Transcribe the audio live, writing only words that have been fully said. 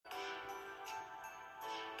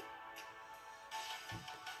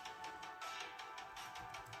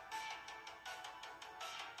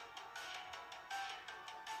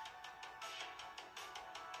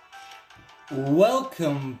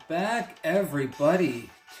Welcome back, everybody,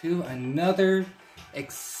 to another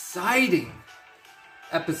exciting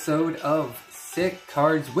episode of Sick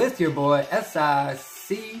Cards with your boy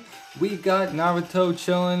SIC. We got Naruto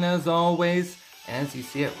chilling as always, and as you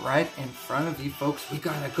see it right in front of you folks, we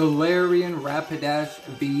got a Galarian Rapidash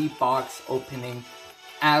V box opening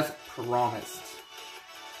as promised.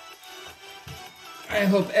 I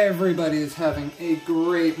hope everybody is having a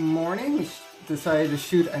great morning. We decided to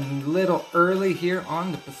shoot a little early here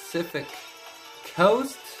on the Pacific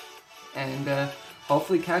Coast and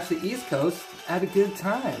hopefully catch the East Coast at a good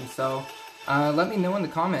time. So let me know in the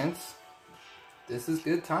comments. This is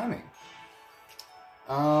good timing.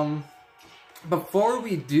 Before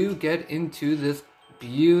we do get into this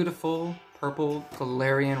beautiful purple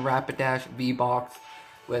Galarian Rapidash V-Box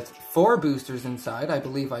with 4 boosters inside, I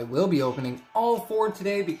believe I will be opening all 4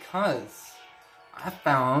 today because I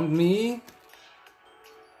found me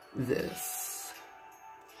this.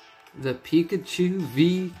 The Pikachu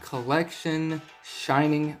V Collection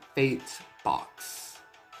Shining Fates box.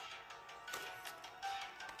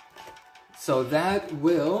 So that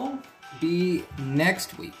will be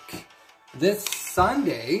next week. This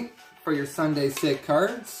Sunday, for your Sunday Sick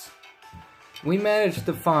Cards, we managed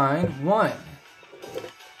to find 1,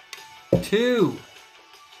 2,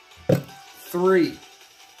 3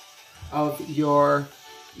 of your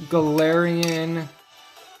Galarian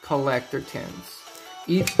collector tins.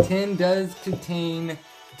 Each tin does contain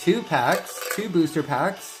 2 packs, 2 booster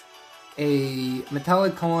packs, a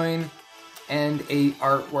metallic coin, and a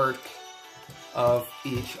artwork of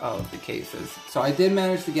each of the cases. So I did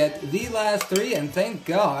manage to get the last 3, and thank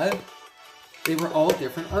God they were all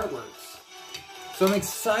different artworks. So I'm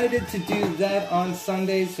excited to do that on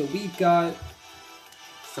Sunday, so we got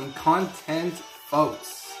some content,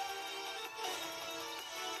 folks.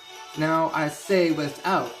 Now, I say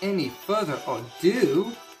without any further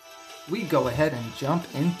ado, we go ahead and jump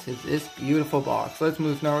into this beautiful box. Let's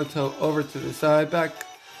move Naruto over to the side, back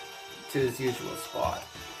to his usual spot.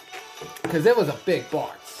 Because it was a big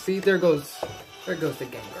box. See, there goes the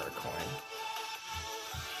Gengar coin.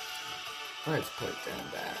 Let's put them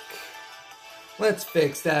back. Let's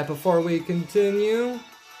fix that before we continue.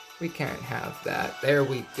 We can't have that. There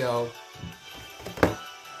we go.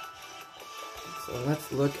 So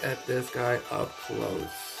let's look at this guy up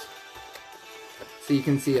close. So you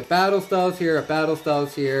can see a Battle Styles here, a Battle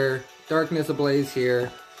Styles here, Darkness Ablaze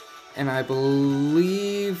here, and I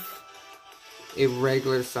believe a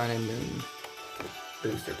regular Sun and Moon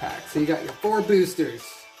booster pack. So you got your 4 boosters.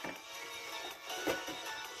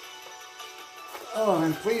 Oh,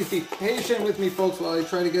 and please be patient with me, folks, while I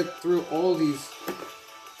try to get through all these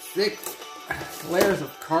thick layers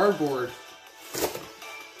of cardboard.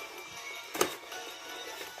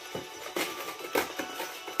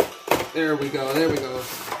 There we go, there we go.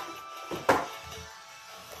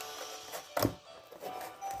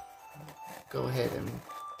 Go ahead and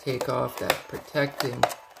take off that protecting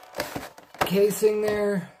casing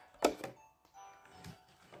there.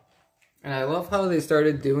 And I love how they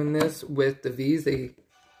started doing this with the V's.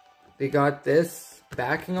 They got this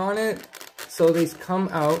backing on it, so they come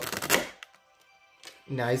out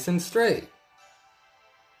nice and straight.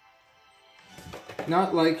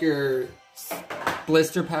 Not like your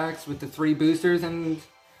blister packs with the 3 boosters and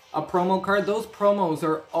a promo card. Those promos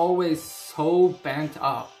are always so bent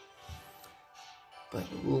up. But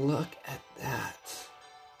look at that.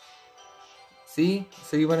 See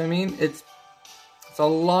what I mean? It's a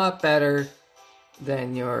lot better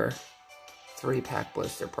than your 3-pack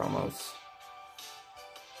blister promos.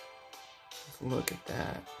 Just look at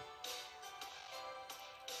that.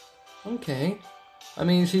 Okay. I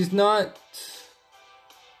mean, she's not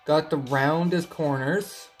got the roundest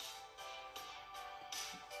corners,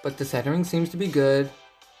 but the centering seems to be good.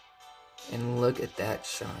 And look at that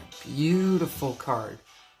shine. Beautiful card.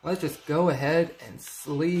 Let's just go ahead and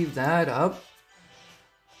sleeve that up.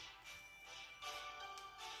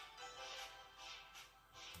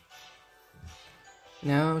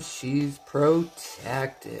 Now she's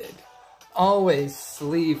protected. Always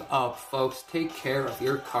sleeve up, folks. Take care of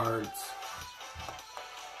your cards.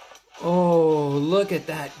 Oh, look at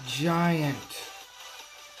that giant,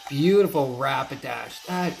 beautiful Rapidash.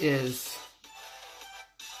 That is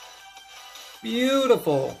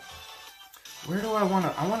beautiful. Where do I wanna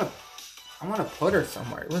put her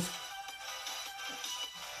somewhere.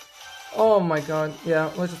 Oh my god, yeah,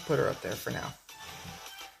 let's just put her up there for now.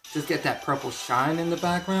 Just get that purple shine in the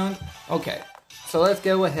background. Okay, so let's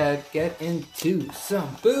go ahead, get into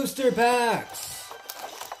some booster packs.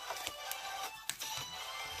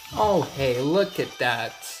 Oh, hey, look at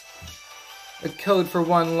that. A code for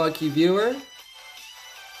one lucky viewer.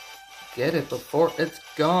 Get it before it's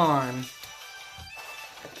gone.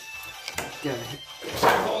 Get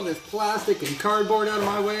all this plastic and cardboard out of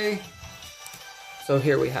my way. So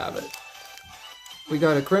here we have it. We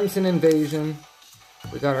got a Crimson Invasion.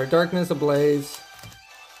 We got our Darkness Ablaze.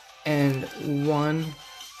 And one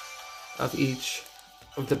of each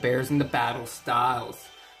of the bears in the battle styles.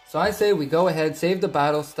 So I say we go ahead, save the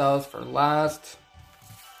battle styles for last.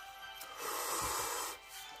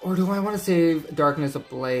 Or do I want to save Darkness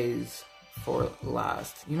Ablaze for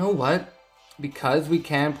last? You know what? Because we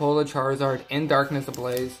can pull a Charizard in Darkness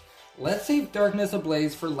Ablaze, let's save Darkness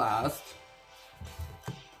Ablaze for last.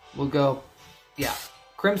 We'll go, yeah,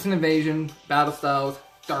 Crimson Invasion, Battle Styles,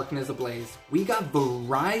 Darkness Ablaze. We got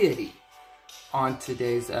variety on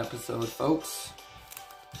today's episode, folks.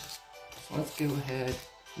 So let's go ahead,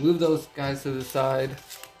 move those guys to the side.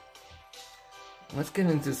 Let's get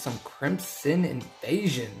into some Crimson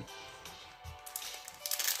Invasion.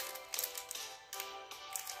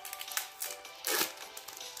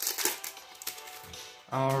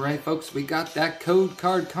 Alright folks, we got that code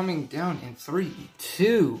card coming down in 3,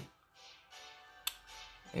 2.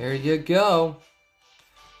 There you go.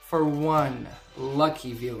 For one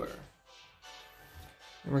lucky viewer.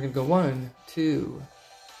 And we're going to go 1, 2.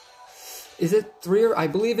 Is it 3 or I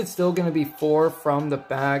believe it's still going to be 4 from the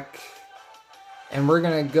back. And we're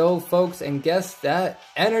going to go, folks, and guess that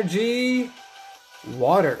energy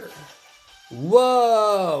water.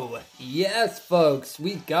 Whoa! Yes, folks,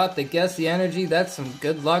 we got the guess the energy. That's some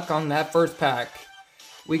good luck on that first pack.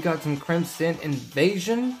 We got some Crimson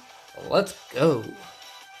Invasion. Let's go.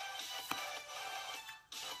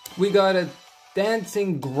 We got a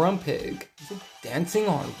Dancing Grumpig. Is it dancing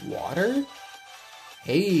on water?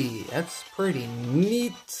 Hey, that's pretty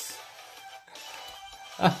neat.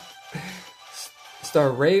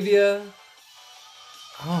 Staravia.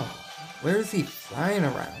 Oh, where is he flying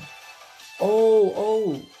around?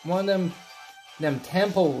 Oh, one of them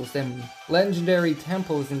temples, them legendary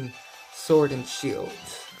temples in Sword and Shield.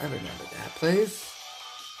 I remember that place.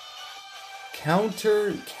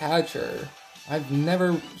 Counter Catcher. I've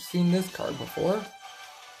never seen this card before.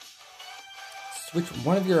 Switch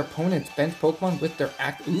one of your opponent's bench Pokemon with their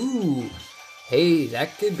act. Ooh, hey,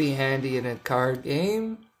 that could be handy in a card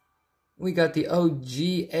game. We got the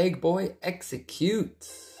OG Egg Boy Execute.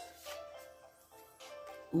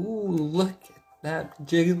 Ooh, look at that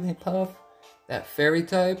Jigglypuff. That fairy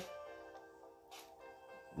type.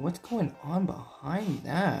 What's going on behind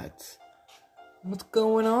that? What's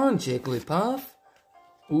going on, Jigglypuff?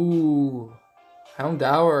 Ooh,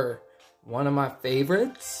 Houndour. One of my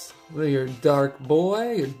favorites. Your dark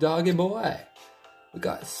boy, your doggy boy. We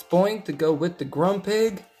got Spoink to go with the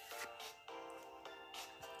Grumpig.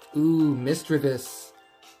 Ooh, Mischievous.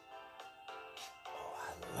 Oh,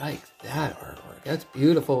 I like that artwork. That's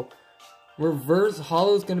beautiful. Reverse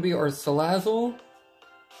Hollow is going to be our Salazzle.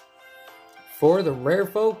 For the rare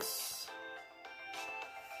folks,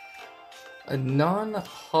 a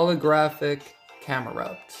non-holographic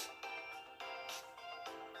Camerupt.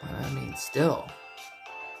 But I mean, still,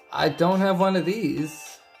 I don't have one of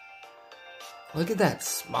these. Look at that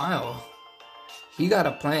smile. He got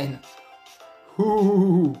a plan.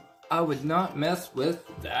 Ooh, I would not mess with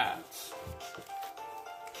that.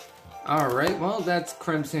 Alright, well, that's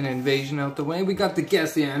Crimson Invasion out the way. We got the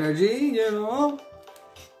Guess the Energy, you know.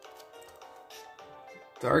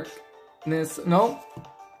 Darkness, no.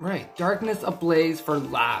 Right, Darkness Ablaze for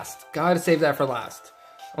last. Gotta save that for last.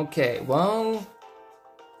 Okay, well,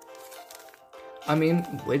 I mean,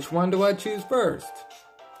 which one do I choose first?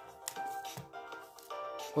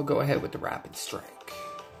 We'll go ahead with the Rapid Strike.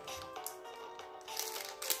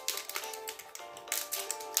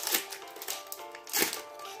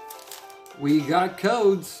 We got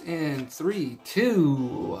codes in 3,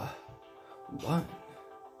 2, 1.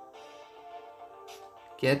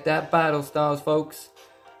 Get that Battle Styles, folks.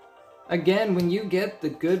 Again, when you get the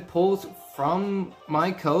good pulls from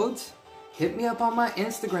my codes, hit me up on my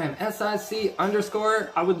Instagram, SIC_.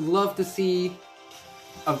 I would love to see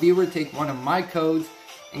a viewer take one of my codes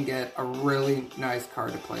and get a really nice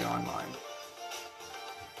card to play online.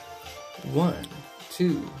 1,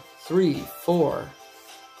 2, 3, 4.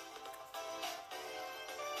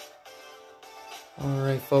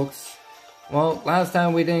 Alright, folks. Well, last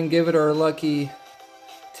time we didn't give it our lucky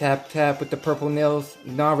tap tap with the purple nails.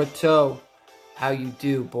 Naruto, how you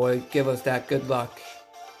do, boy? Give us that good luck.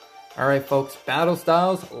 Alright, folks. Battle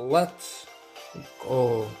Styles, let's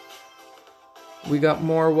go. We got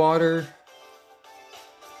more water.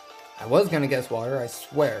 I was gonna guess water, I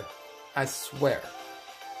swear. I swear.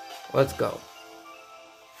 Let's go.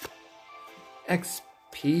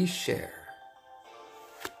 XP share.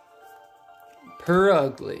 Per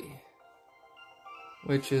ugly.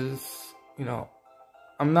 Which is, you know,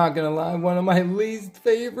 I'm not gonna lie, one of my least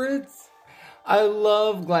favorites. I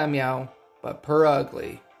love Glameow, but per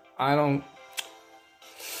ugly. I don't...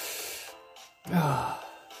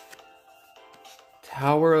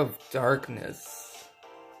 Tower of Darkness.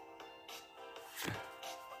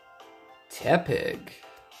 Tepig.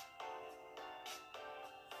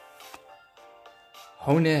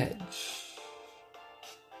 Honedge.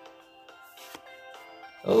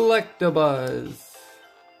 Electabuzz.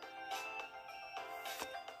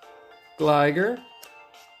 Gligar.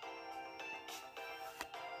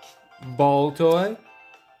 Baltoy.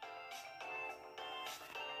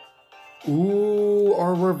 Ooh,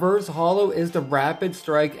 our reverse holo is the Rapid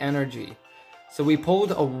Strike energy. So we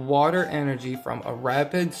pulled a water energy from a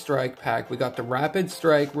Rapid Strike pack. We got the Rapid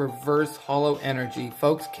Strike reverse holo energy.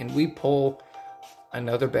 Folks, can we pull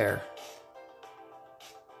another bear?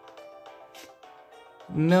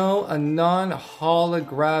 No, a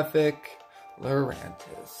non-holographic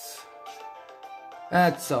Lurantis.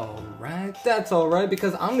 That's alright. That's alright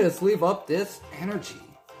because I'm going to sleeve up this energy.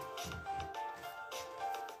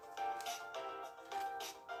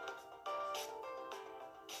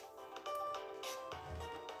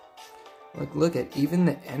 Look at even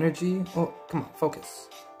the energy. Oh, come on, focus.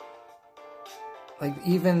 Like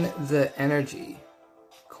even the energy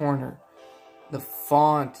corner, the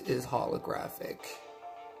font is holographic.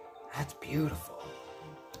 That's beautiful.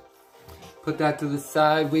 Put that to the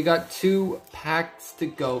side. We got 2 packs to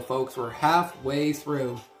go, folks. We're halfway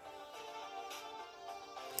through.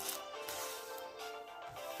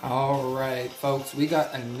 Alright, folks. We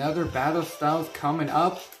got another Battle Styles coming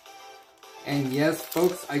up. And yes,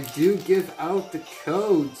 folks, I do give out the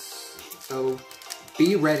codes. So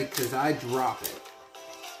be ready because I drop it.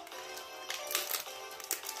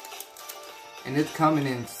 And it's coming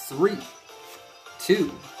in 3, 2,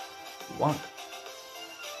 1.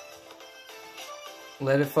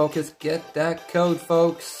 Let it focus. Get that code,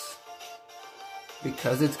 folks.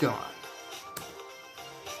 Because it's gone.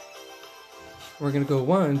 We're going to go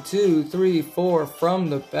 1, 2, 3, 4 from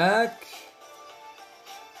the back.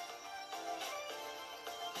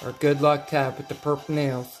 Our good luck tab with the purple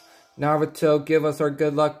nails. Naruto, give us our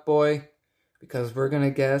good luck, boy. Because we're going to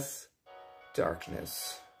guess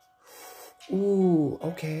darkness. Ooh,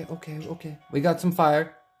 okay. We got some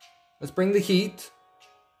fire. Let's bring the heat.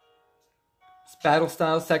 It's Battle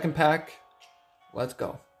Style, second pack. Let's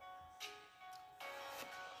go.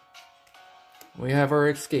 We have our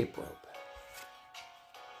escape rope.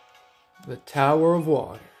 The Tower of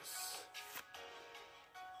Waters.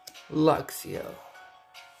 Luxio.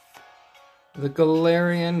 The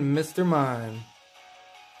Galarian Mr. Mime.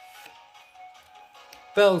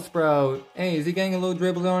 Bellsprout. Hey, is he getting a little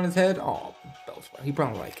dribble on his head? Oh, Bellsprout. He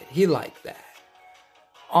probably like it. He liked that.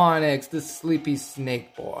 Onyx, the sleepy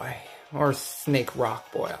snake boy. Or snake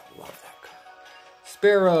rock boy. I love that guy.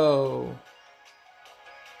 Sparrow.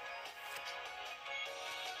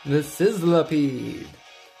 The Sizzlipede.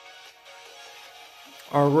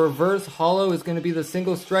 Our reverse holo is going to be the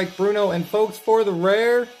single strike Bruno. And folks, for the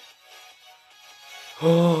rare...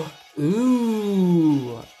 Ooh,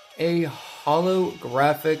 a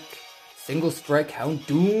holographic single strike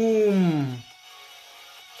Houndoom.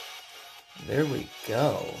 There we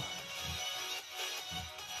go.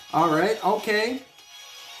 Alright, okay.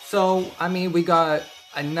 So, I mean, we got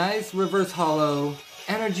a nice reverse holo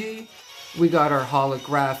energy. We got our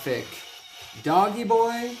holographic doggy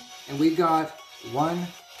boy. And we got 1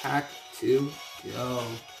 pack to go.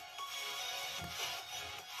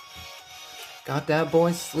 Got that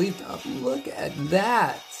boy sleeved up. Look at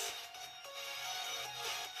that.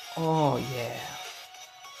 Oh, yeah.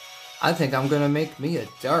 I think I'm going to make me a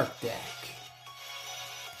dark deck.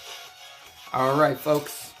 Alright,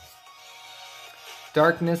 folks.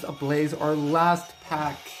 Darkness Ablaze, our last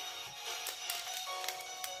pack.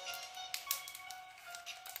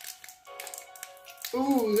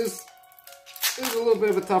 Ooh, this is a little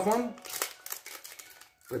bit of a tough one.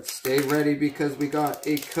 But stay ready because we got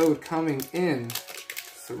a code coming in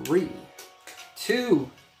 3, 2,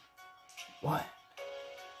 1.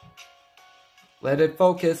 Let it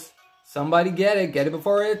focus. Somebody get it. Get it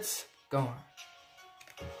before it's gone.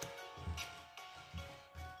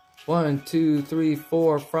 1, 2, 3,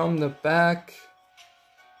 4 from the back.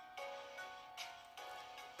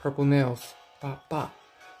 Purple nails. Pop, pop.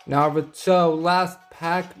 Naruto, last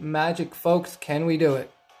pack magic, folks. Can we do it?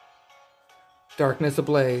 Darkness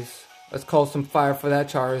Ablaze. Let's call some fire for that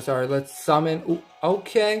Charizard. Let's summon. Ooh,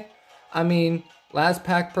 okay. I mean, last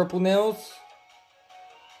pack purple nails.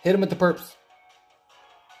 Hit him with the perps.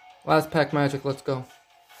 Last pack magic, let's go.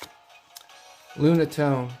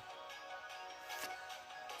 Lunatone.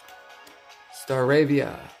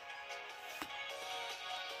 Staravia.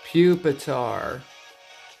 Pupitar.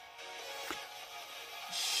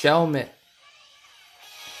 Shelmet.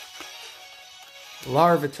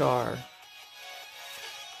 Larvitar.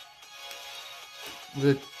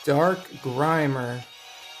 The Dark Grimer.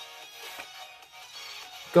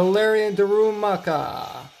 Galarian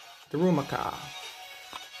Darumaka.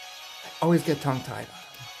 I always get tongue-tied on them.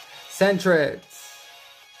 Sentryx.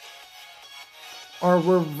 Our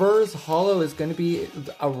reverse holo is going to be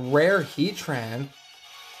a rare Heatran.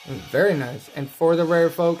 Very nice. And for the rare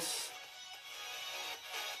folks...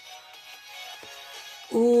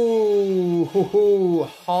 Ooh,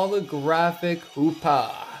 holographic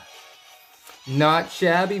Hoopa. Not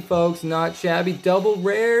shabby, folks. Not shabby. Double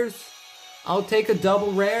rares. I'll take a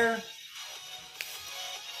double rare.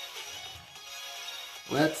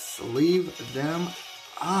 Let's leave them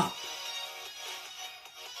up.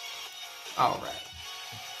 Alright.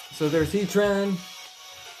 So there's Heatran.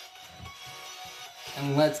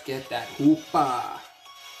 And let's get that Hoopa.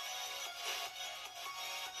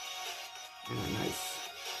 And a nice,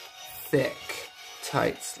 thick,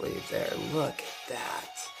 tight sleeve there. Look at that.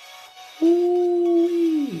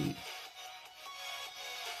 Ooh-wee.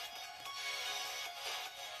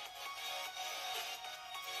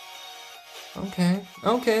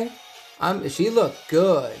 Okay. She looked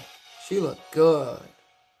good.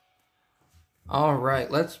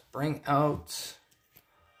 Alright, let's bring out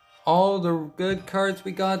all the good cards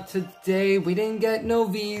we got today. We didn't get no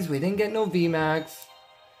Vs. We didn't get no VMAX.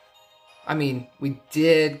 I mean, we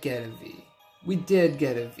did get a V.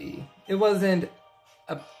 It wasn't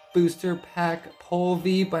a booster pack pull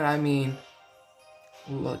V, but I mean,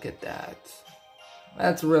 look at that.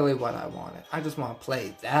 That's really what I wanted. I just want to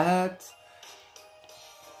play that.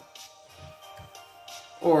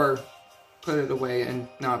 Or put it away and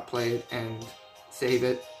not play it and save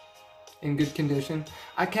it in good condition.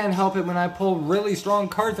 I can't help it when I pull really strong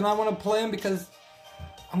cards and I want to play them because,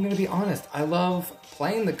 I'm going to be honest, I love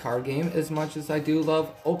playing the card game as much as I do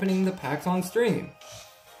love opening the packs on stream.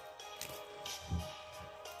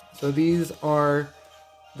 So these are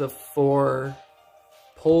the 4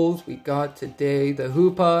 pulls we got today. The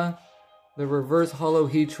Hoopa, the reverse holo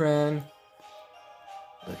Heatran.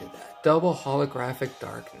 Look at that. Double holographic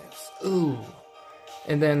darkness. Ooh.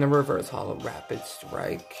 And then the reverse holo rapid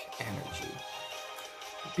strike energy.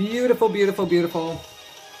 Beautiful.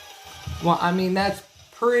 Well, I mean, that's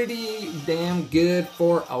pretty damn good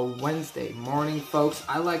for a Wednesday morning, folks.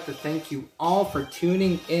 I'd like to thank you all for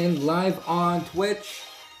tuning in live on Twitch.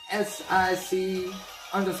 SIC_the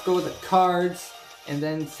cards. And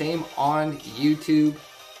then same on YouTube.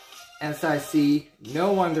 SIC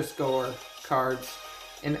no_ cards.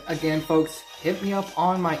 And again, folks, hit me up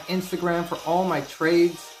on my Instagram for all my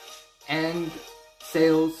trades and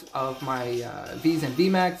sales of my Vs and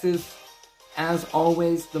VMAXs. As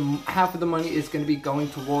always, half of the money is going to be going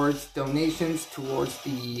towards donations towards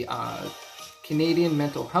the Canadian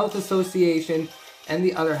Mental Health Association, and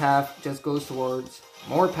the other half just goes towards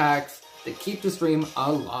more packs that keep the stream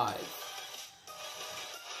alive.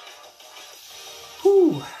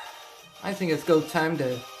 Whew! I think it's go time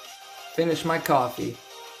to finish my coffee.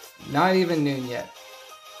 Not even noon yet.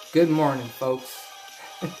 Good morning, folks.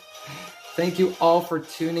 Thank you all for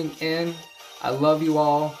tuning in. I love you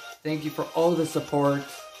all. Thank you for all the support.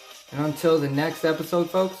 And until the next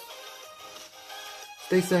episode, folks,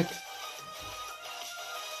 stay sick.